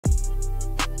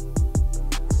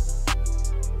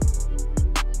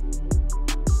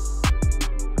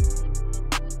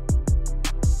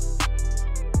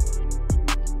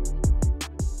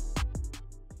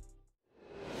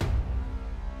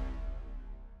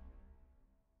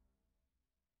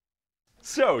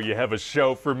So, you have a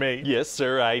show for me? Yes,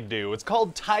 sir, I do. It's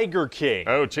called Tiger King.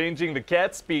 Oh, changing the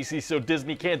cat species so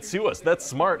Disney can't sue us. That's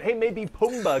smart. Hey, maybe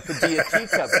Pumbaa could be a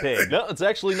teacup pig. No, it's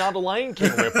actually not a Lion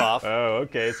King ripoff. Oh,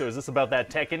 okay. So is this about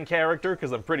that Tekken character?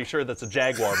 Because I'm pretty sure that's a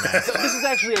jaguar mask. This is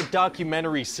actually a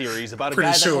documentary series about a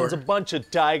guy that owns a bunch of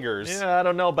tigers. Yeah, I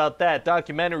don't know about that.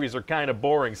 Documentaries are kind of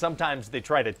boring. Sometimes they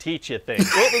try to teach you things.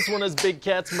 Well, this one has big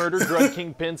cats, murder, drug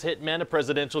kingpins, hitmen, a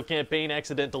presidential campaign,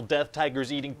 accidental death,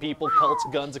 tigers eating people, cults,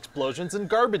 guns, explosions, and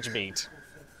garbage meat.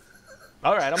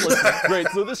 All right, I'm listening. Great,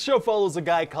 so this show follows a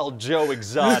guy called Joe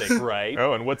Exotic, right?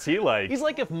 Oh, and what's he like? He's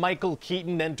like if Michael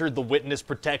Keaton entered the witness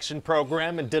protection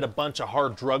program and did a bunch of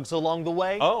hard drugs along the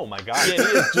way. Oh my god. Yeah, he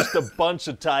is just a bunch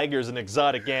of tigers and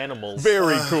exotic animals.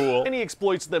 Very cool. And he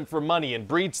exploits them for money and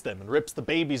breeds them and rips the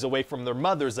babies away from their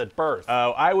mothers at birth.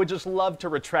 Oh, I would just love to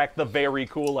retract the very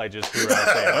cool I just threw out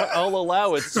there. I'll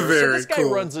allow it, sir. So this guy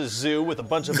runs a zoo with a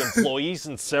bunch of employees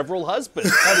and several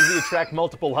husbands. How does he attract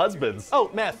multiple husbands?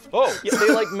 Oh, meth. Oh. Yeah,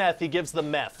 they like meth. He gives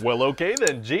them meth. Well, okay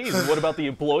then. Geez, and what about the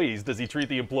employees? Does he treat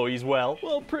the employees well?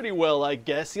 Well, pretty well, I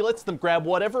guess. He lets them grab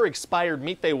whatever expired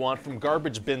meat they want from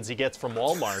garbage bins he gets from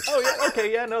Walmart. Oh, yeah,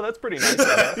 okay, yeah, no, that's pretty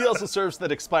nice. He also serves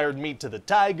that expired meat to the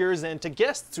tigers and to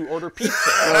guests who order pizza.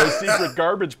 Oh, secret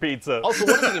garbage pizza. Also,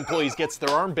 one of the employees gets their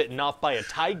arm bitten off by a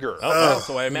tiger. Oh,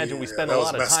 so I imagine we spent a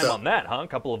lot of time on that, huh? A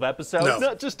couple of episodes? No.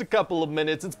 Not just a couple of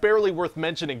minutes. It's barely worth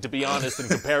mentioning, to be honest, in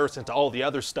comparison to all the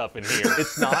other stuff in here.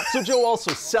 It's not? So Joe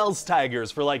also sells tigers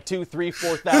for like $2,000,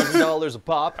 $3,000, $4,000 a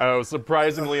pop. Oh,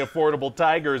 surprisingly affordable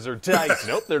tigers are tight.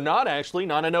 Nope, they're not actually.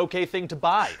 Not an okay thing to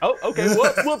buy. Oh, okay,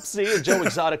 whoopsie. And Joe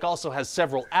Exotic also has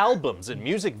several albums and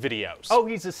music videos. Oh,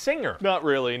 he's a singer. Not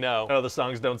really, no. Oh, the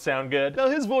songs don't sound good?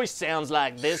 No, his voice sounds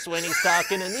like this when he's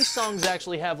talking, and these songs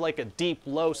actually have like a deep,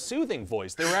 low, soothing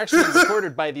voice. They were actually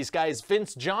recorded by these guys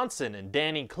Vince Johnson and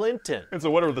Danny Clinton. And so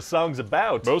what are the songs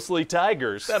about? Mostly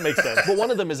tigers. That makes sense. But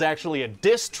one of them is actually a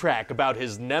diss track about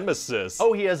his nemesis.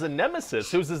 Oh, he has a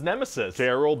nemesis. Who's his nemesis?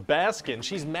 Carol Baskin.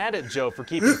 She's mad at Joe for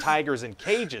keeping tigers in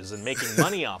cages and making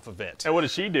money off of it. And what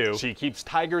does she do? She keeps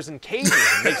tigers in cages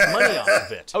and makes money off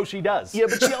of it. Oh, she does? Yeah,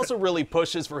 but she also really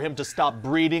pushes for him to stop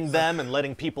breeding them and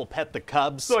letting people pet the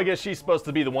cubs. So I guess she's supposed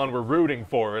to be the one we're rooting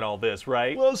for in all this,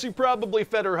 right? Well, she probably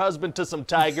fed her husband to some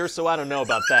tigers, so I don't know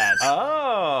about that.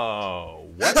 Oh.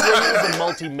 What? He was a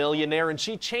multi-millionaire, and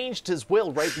she changed his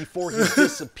will right before he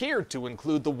disappeared to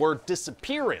include the word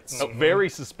disappearance. Oh, very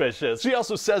suspicious. She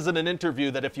also says in an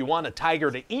interview that if you want a tiger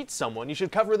to eat someone, you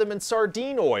should cover them in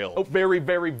sardine oil. Oh, very,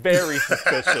 very, very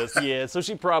suspicious. Yeah, so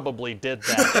she probably did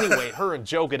that. Anyway, her and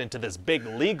Joe get into this big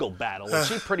legal battle, and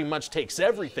she pretty much takes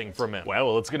everything from him.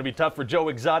 Well, it's gonna be tough for Joe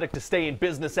Exotic to stay in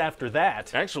business after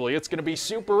that. Actually, it's gonna be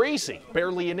super easy.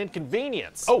 Barely an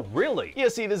inconvenience. Oh, really? You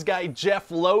see, this guy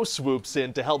Jeff Lowe swoops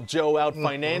in to help Joe out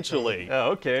financially.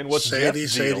 Oh, okay, and what's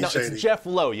Jeff's deal? No, it's Jeff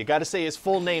Lowe. You gotta say his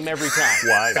full name every time.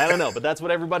 Why? I don't know, but that's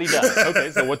what everybody does.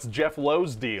 Okay, so what's Jeff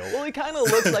Lowe's deal? Well, he kind of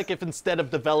looks like if instead of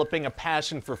developing a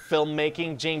passion for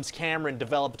filmmaking, James Cameron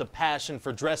developed a passion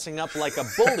for dressing up like a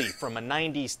bully from a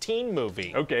 90s teen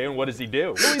movie. Okay, and what does he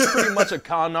do? Well, he's pretty much a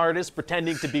con artist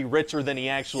pretending to be richer than he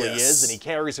actually is, and he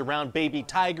carries around baby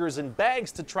tigers in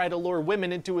bags to try to lure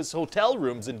women into his hotel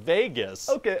rooms in Vegas.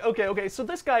 Okay, so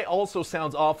this guy also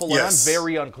sounds awful, and I'm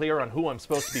very unclear on who I'm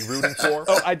supposed to be rooting for.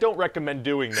 Oh, I don't recommend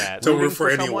doing that. Don't root for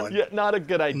anyone. Yeah, not a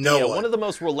good idea. No one. One of the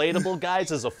most relatable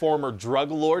guys is a former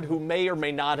drug lord who may or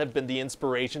may not have been the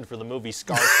inspiration for the movie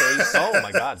Scarface. Oh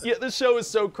my god. Yeah, this show is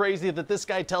so crazy that this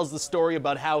guy tells the story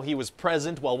about how he was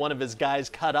present while one of his guys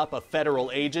cut up a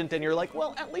federal agent, and you're like,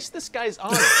 well, at least this guy's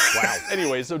honest. Wow.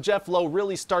 Anyway, so Jeff Lowe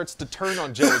really starts to turn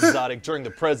on Joe Exotic during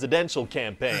the presidential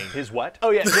campaign. His what?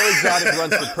 Oh yeah, Joe Exotic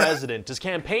runs for president. His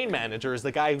campaign manager is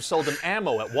the guy who sold him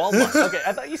ammo at Walmart. Okay,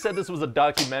 I thought you said this was a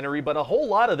documentary, but a whole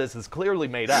lot of this is clearly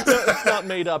made up. It's not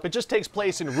made up. It just takes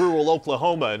place in rural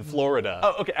Oklahoma and Florida.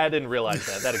 Oh, okay, I didn't realize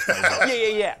that. That explains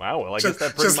it. Yeah. Wow, well, I guess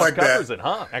that pretty much covers it,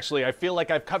 huh? Actually, I feel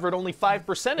like I've covered only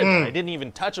 5% of it. I didn't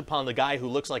even touch upon the guy who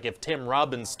looks like if Tim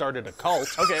Robbins started a cult.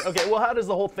 Okay, well, how does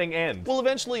the whole thing end? Well,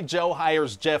 eventually Joe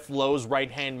hires Jeff Lowe's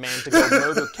right-hand man to go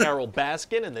murder Carol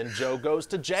Baskin, and then Joe goes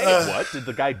to jail. What? Did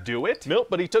the guy do it? Nope,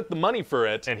 but he took the money for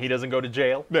it. And he doesn't go to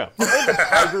jail? No. Are the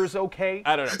tigers okay?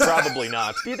 I don't know, probably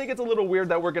not. Do you think it's a little weird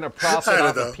that we're gonna profit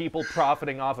off of people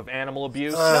profiting off of animal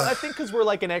abuse? No, I think because we're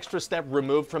like an extra step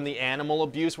removed from the animal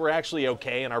abuse, we're actually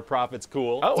okay and our profit's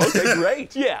cool. Oh, okay,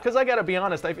 great. Yeah. Because I gotta be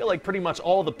honest, I feel like pretty much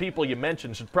all the people you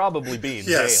mentioned should probably be in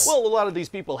jail. Well, a lot of these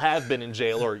people have been in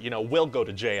jail or, will go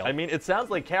to jail. I mean, it sounds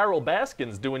like Carol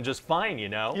Baskin's doing just fine, you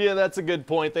know? Yeah, that's a good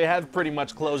point. They have pretty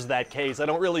much closed that case. I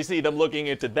don't really see them looking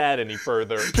into that any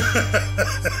further.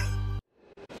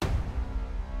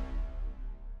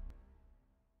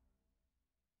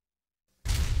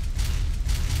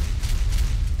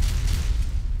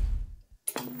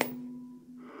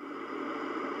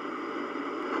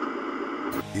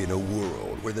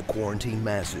 Whenever the quarantine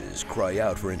masses cry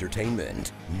out for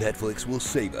entertainment, Netflix will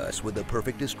save us with the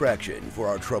perfect distraction for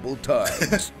our troubled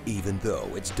times. Even though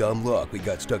it's dumb luck we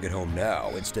got stuck at home now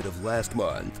instead of last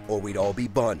month, or we'd all be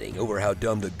bonding over how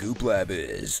dumb the Goop Lab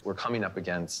is. We're coming up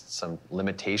against some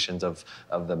limitations of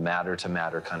the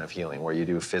matter-to-matter kind of healing, where you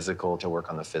do physical to work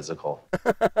on the physical.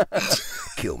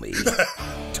 Kill me.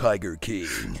 Tiger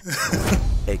King.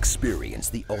 Experience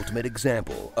the ultimate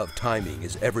example of timing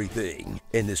is everything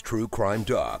in this true crime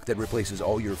doc that replaces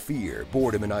all your fear,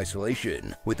 boredom, and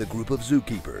isolation with a group of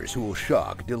zookeepers who will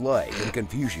shock, delight, and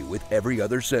confuse you with every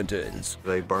other sentence.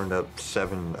 They burned up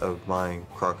 7 of my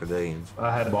crocodilians.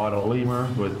 I had bought a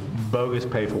lemur with bogus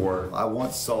paperwork. I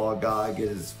once saw a guy get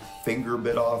his finger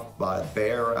bit off by a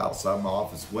bear outside my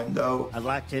office window. I'd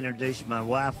like to introduce my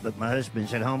wife, but my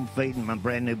husband's at home feeding my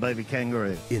brand new baby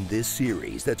kangaroo. In this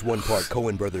series, that's one part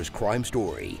Coen Brothers crime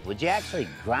story. Would you actually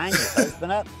grind your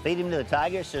husband up, feed him to the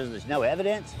tiger so there's no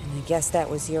evidence? And I guess that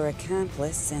was your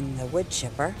accomplice in the wood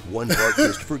chipper. One part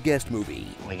Christopher Guest movie.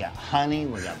 We got honey,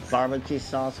 we got barbecue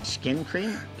sauce, skin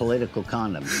cream, political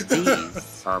condoms.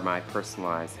 These are my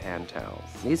personalized hand towels.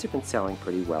 These have been selling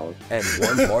pretty well. And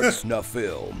one part snuff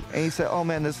film. And he said, oh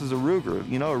man, this is a Ruger.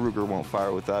 You know a Ruger won't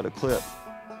fire without a clip.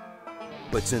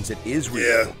 But since it is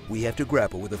real, we have to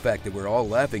grapple with the fact that we're all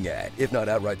laughing at, if not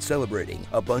outright celebrating,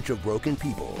 a bunch of broken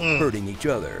people hurting each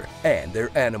other and their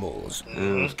animals.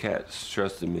 And those cats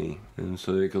trusted me, and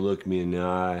so they could look me in the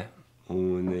eye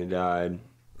when they died.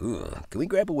 Ugh, can we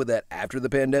grapple with that after the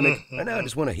pandemic? I now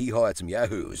just want to hee-haw at some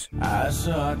yahoos. I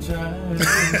saw a tiger,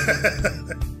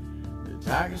 the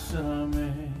tiger saw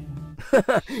me.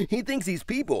 He thinks he's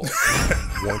people.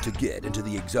 Want to get into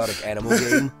the exotic animal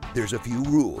game? There's a few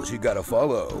rules you gotta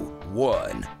follow.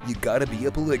 1, you gotta be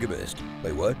a polygamist.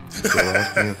 Wait, what? So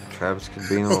asking if Travis could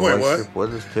be in a relationship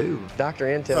with us too. Dr.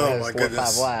 Intel has 4 or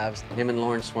 5 wives. Him and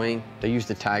Lauren Swing, they use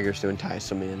the tigers to entice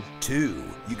them in. 2,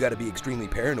 you gotta be extremely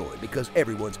paranoid because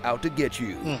everyone's out to get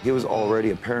you. He was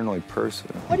already a paranoid person.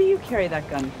 What do you carry that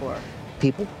gun for?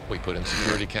 People? We put in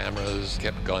security cameras,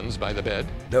 kept guns by the bed.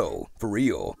 No, for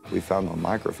real. We found a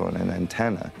microphone and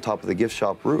antenna top of the gift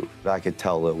shop roof. I could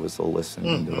tell it was a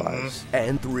listening device.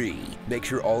 And 3, make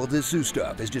sure all of this zoo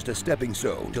stuff is just a stepping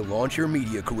stone to launch your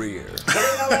media career.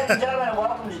 Ladies and gentlemen,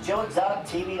 welcome to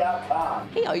JoeExoticTV.com.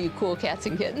 Hey, all you cool cats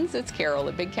and kittens, it's Carol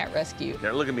at Big Cat Rescue.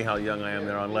 There, look at me how young I am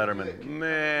there on Letterman.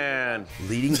 Man.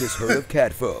 Leading this herd of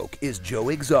catfolk is Joe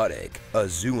Exotic, a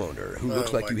zoo owner who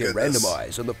looks like you hit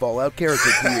randomize on the Fallout character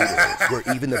creators, where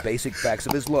even the basic facts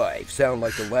of his life sound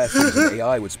like the last things an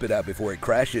AI would spit out before it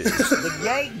crashes. The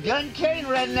gay gun-carrying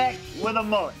redneck with a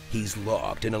mullet. He's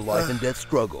locked in a life and death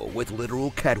struggle with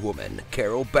literal Catwoman,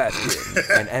 Carol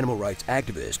Baskin, an animal rights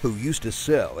activist who used to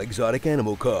sell exotic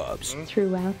animal cubs.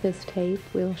 Throughout this tape,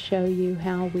 we'll show you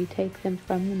how we take them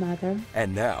from the mother.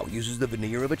 And now uses the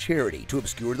veneer of a charity to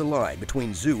obscure the line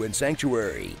between zoo and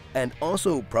sanctuary. And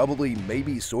also probably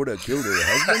maybe sorta killed her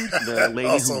husband? The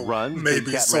lady who runs Big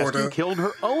Cat Rescue killed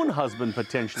her own husband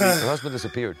potentially. Her husband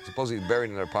disappeared, supposedly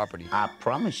buried in their property. I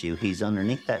promise you, he's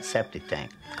underneath that septic tank.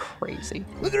 Crazy.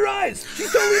 Look at her eyes!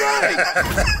 She's totally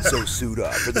right! So suit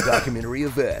up for the documentary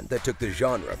event that took the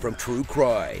genre from true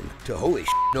crime to holy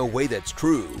no way that's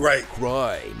true. Right.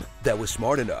 Crime. That was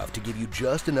smart enough to give you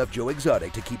just enough Joe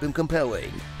Exotic to keep him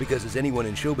compelling. Because as anyone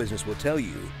in show business will tell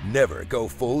you, never go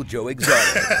full Joe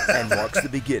Exotic. And marks the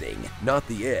beginning, not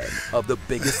the end, of the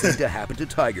biggest thing to happen to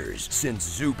tigers since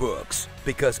zoo books.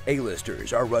 Because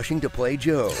A-listers are rushing to play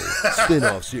Joe.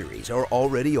 Spin-off series are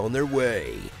already on their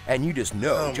way. And you just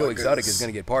know Joe Exotic is going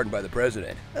to get pardoned by the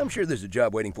president. I'm sure there's a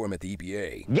job waiting for him at the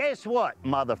EPA. Guess what,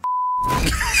 mother?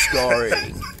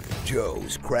 Starring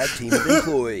Joe's crack team of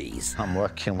employees. I'm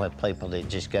working with people that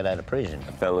just got out of prison.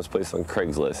 I found this place on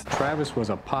Craigslist. Travis was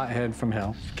a pothead from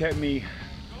hell. Kept me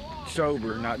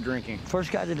sober, not drinking.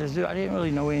 First got to the zoo, I didn't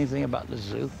really know anything about the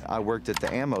zoo. I worked at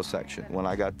the ammo section. When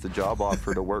I got the job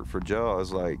offer to work for Joe, I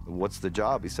was like, what's the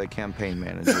job? He said, campaign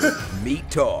manager.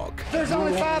 Meat Talk. There's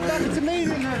only 5 buckets of meat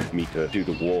in there. Meat due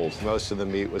to wolves. Most of the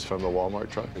meat was from the Walmart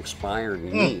truck. Expired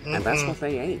meat, and that's what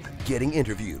they ate. Getting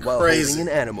interviewed while holding an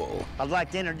animal. I'd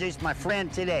like to introduce my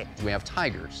friend today. We have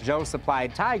tigers. Joe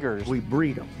supplied tigers. We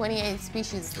breed them. 28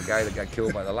 species. The guy that got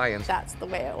killed by the lions. That's the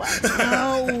way it was.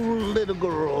 Oh, little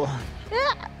girl.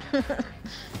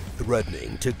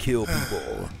 Threatening to kill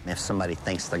people. If somebody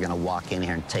thinks they're gonna walk in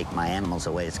here and take my animals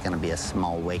away, it's gonna be a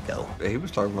small Waco. He was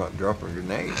talking about dropping a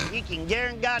grenade. You can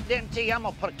guarantee I'm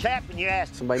gonna put a cap in your ass.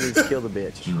 Somebody needs to kill the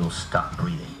bitch. You will stop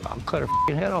breathing. I'll cut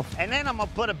her head off. And then I'm gonna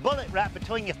put a bullet right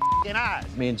between your eyes.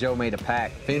 Me and Joe made a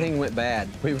pact. If anything went bad,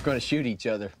 we were gonna shoot each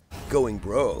other. Going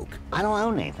broke. I don't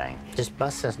own anything. This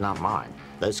bus is not mine.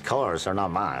 Those cars are not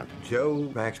mine.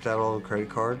 Joe maxed out all the credit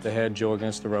cards. They had Joe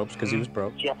against the ropes because he was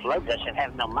broke. Jeff Lowe doesn't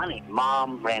have no money.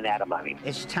 Mom ran out of money.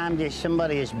 It's time that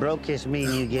somebody as broke as me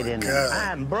and you get in there.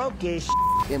 I'm broke as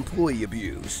Employee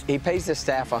abuse. He pays his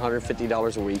staff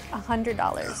 $150 a week.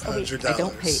 $100 a week. I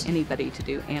don't pay anybody to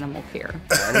do animal care.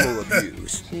 Animal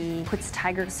abuse. He puts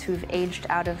tigers who've aged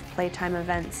out of playtime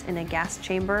events in a gas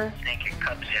chamber. Naked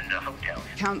cubs in the hotel.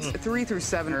 Counts 3 through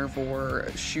 7 are for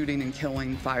shooting and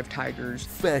killing 5 tigers.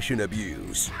 Fashion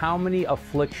abuse. How many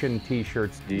affliction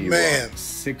t-shirts do you want?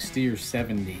 60 or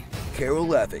 70. Carol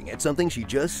laughing at something she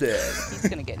just said. He's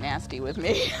gonna get nasty with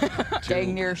me.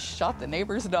 Dang near shot the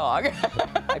neighbor's dog.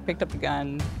 I picked up the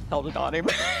gun, held it on him.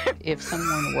 If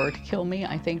someone were to kill me,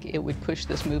 I think it would push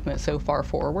this movement so far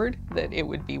forward that it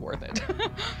would be worth it.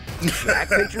 Back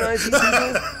patronizing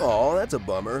people? Oh, that's a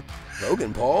bummer.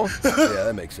 Logan Paul? Yeah,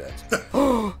 that makes sense.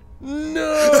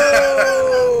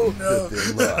 No! The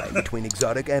thin line between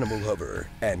exotic animal lover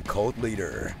and cult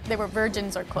leader. They were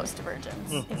virgins or close to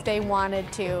virgins. If they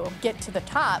wanted to get to the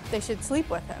top, they should sleep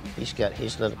with him. He's got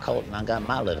his little cult and I got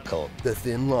my little cult. The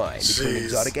thin line between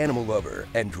exotic animal lover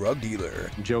and drug dealer.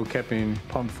 Joe kept him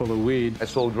pumped full of weed. I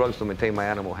sold drugs to maintain my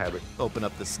animal habit. Open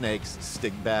up the snakes,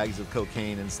 stick bags of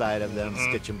cocaine inside of them,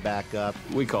 stitch them back up.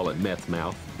 We call it meth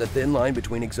mouth. The thin line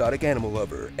between exotic animal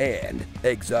lover and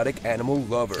exotic animal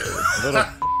lover. Little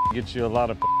gets you a lot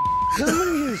of. Come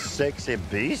here, you sexy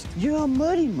beast. You're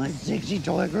muddy, my sexy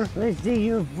tiger. Let's see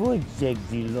your foot,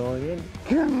 sexy lawyer.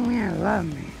 Come here, love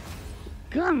me.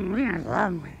 Come here,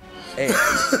 love me. And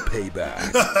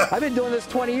payback. I've been doing this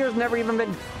 20 years, never even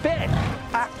been bit.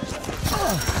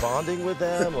 Bonding with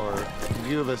them or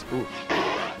you this. Ooh.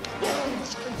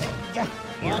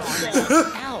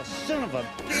 Ow, son of a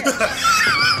bitch.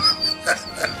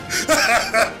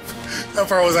 That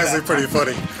part was actually pretty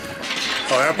funny.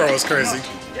 Oh, that part was crazy.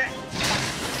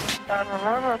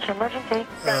 Emergency.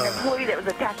 Got an employee that was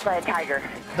attacked by a tiger.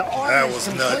 The arm That is was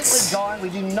completely nuts. gone. We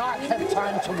do not have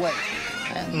time to wait.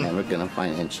 I'm never gonna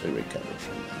financially recover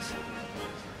from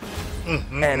this.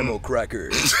 Animal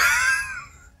crackers.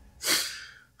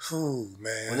 Oh,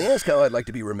 man. When they ask how I'd like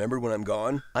to be remembered when I'm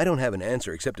gone, I don't have an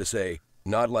answer except to say,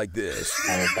 not like this.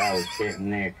 If I was sitting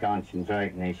there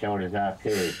concentrating as short as I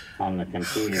could on the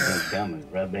computer and come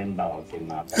and rub them balls in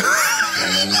my face.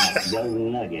 And then knock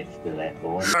golden nuggets to that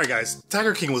boy. All right, guys.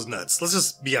 Tiger King was nuts. Let's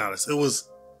just be honest. It was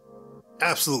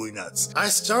absolutely nuts. I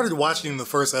started watching the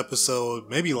first episode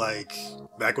maybe like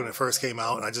back when it first came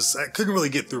out, and I couldn't really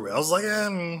get through it. I was like,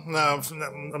 no,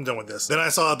 I'm done with this. Then I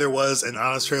saw there was an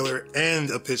honest trailer and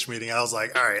a pitch meeting. I was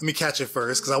like, all right, let me catch it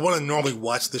first, because I want to normally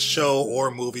watch the show or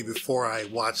movie before I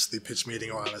watch the pitch meeting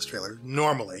or honest trailer.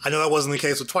 Normally. I know that wasn't the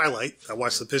case with Twilight. I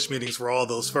watched the pitch meetings for all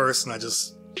those first, and I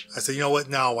said, you know what?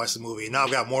 Now I'll watch the movie. Now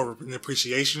I've got more of an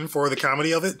appreciation for the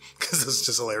comedy of it, because it's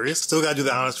just hilarious. Still gotta do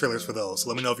the honest trailers for those, so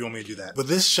let me know if you want me to do that. But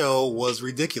this show was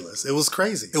ridiculous. It was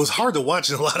crazy. It was hard to watch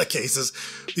in a lot of cases,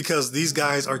 because these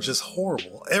guys are just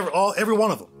horrible. Every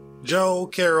one of them. Joe,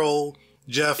 Carol,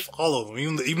 Jeff, all of them.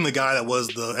 Even the guy that was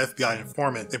the FBI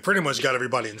informant, they pretty much got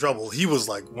everybody in trouble. He was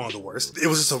like one of the worst. It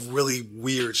was just a really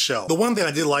weird show. The one thing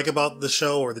I did like about the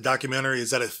show or the documentary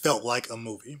is that it felt like a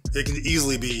movie. It can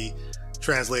easily be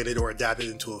translated or adapted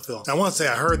into a film. I want to say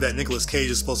I heard that Nicolas Cage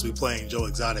is supposed to be playing Joe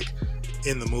Exotic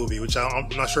in the movie, which I'm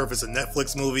not sure if it's a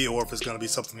Netflix movie or if it's going to be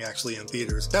something actually in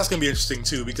theaters. That's going to be interesting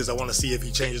too, because I want to see if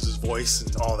he changes his voice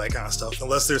and all that kind of stuff.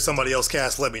 Unless there's somebody else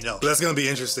cast, let me know. But that's going to be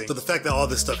interesting. So the fact that all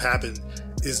this stuff happened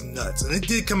is nuts. And it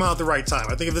did come out at the right time.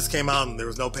 I think if this came out and there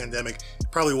was no pandemic,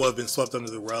 it probably would have been swept under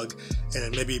the rug and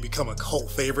then maybe become a cult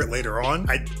favorite later on.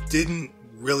 I didn't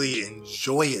really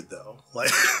enjoy it though.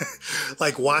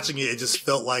 Like watching it, it just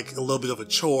felt like a little bit of a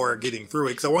chore getting through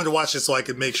it, because I wanted to watch it so I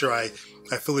could make sure I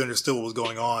fully understood what was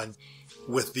going on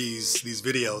with these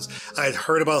videos. I had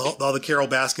heard about all the Carol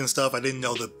Baskin stuff. I didn't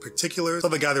know the particulars.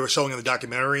 The guy they were showing in the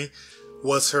documentary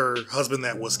was her husband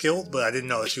that was killed, but I didn't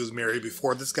know that she was married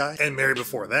before this guy and married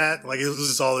before that. Like, it was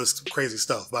just all this crazy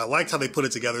stuff. But I liked how they put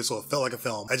it together, so it felt like a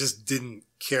film. I just didn't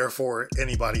care for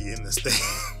anybody in this thing.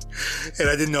 And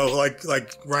I didn't know,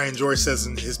 like Ryan George says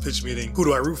in his pitch meeting, who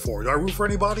do I root for? Do I root for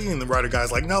anybody? And the writer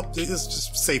guy's like, nope, it's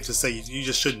just safe to say you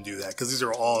just shouldn't do that, because these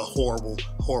are all horrible,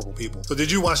 horrible people. So did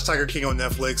you watch Tiger King on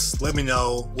Netflix? Let me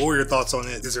know. What were your thoughts on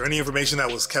it? Is there any information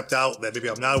that was kept out that maybe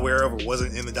I'm not aware of or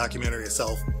wasn't in the documentary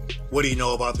itself? What do you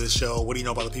know about this show? What do you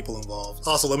know about the people involved?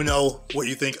 Also, let me know what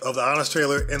you think of the honest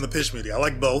trailer and the pitch meeting. I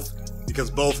like both, because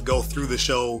both go through the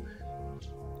show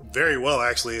very well,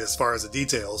 actually, as far as the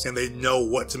details, and they know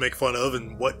what to make fun of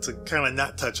and what to kind of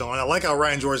not touch on. I like how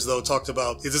Ryan George, though, talked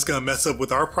about, is this going to mess up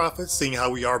with our profits, seeing how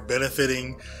we are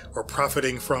benefiting or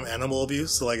profiting from animal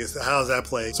abuse? So, like, how does that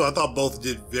play? So I thought both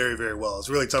did very, very well. It's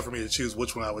really tough for me to choose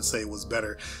which one I would say was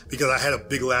better, because I had a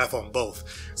big laugh on both.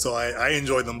 So I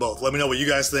enjoyed them both. Let me know what you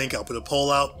guys think. I'll put a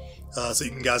poll out. So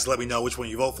you can guys let me know which one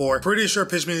you vote for. Pretty sure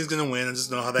Pitch Meeting is going to win. I just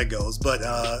know how that goes. But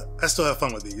I still have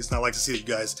fun with these. And I like to see you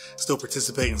guys still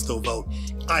participate and still vote.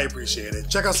 I appreciate it.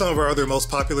 Check out some of our other most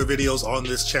popular videos on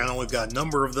this channel. We've got a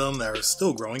number of them that are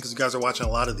still growing because you guys are watching a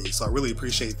lot of these. So I really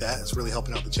appreciate that. It's really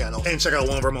helping out the channel. And check out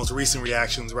one of our most recent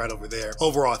reactions right over there.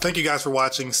 Overall, thank you guys for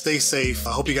watching. Stay safe.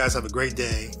 I hope you guys have a great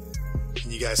day.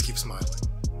 And you guys keep smiling.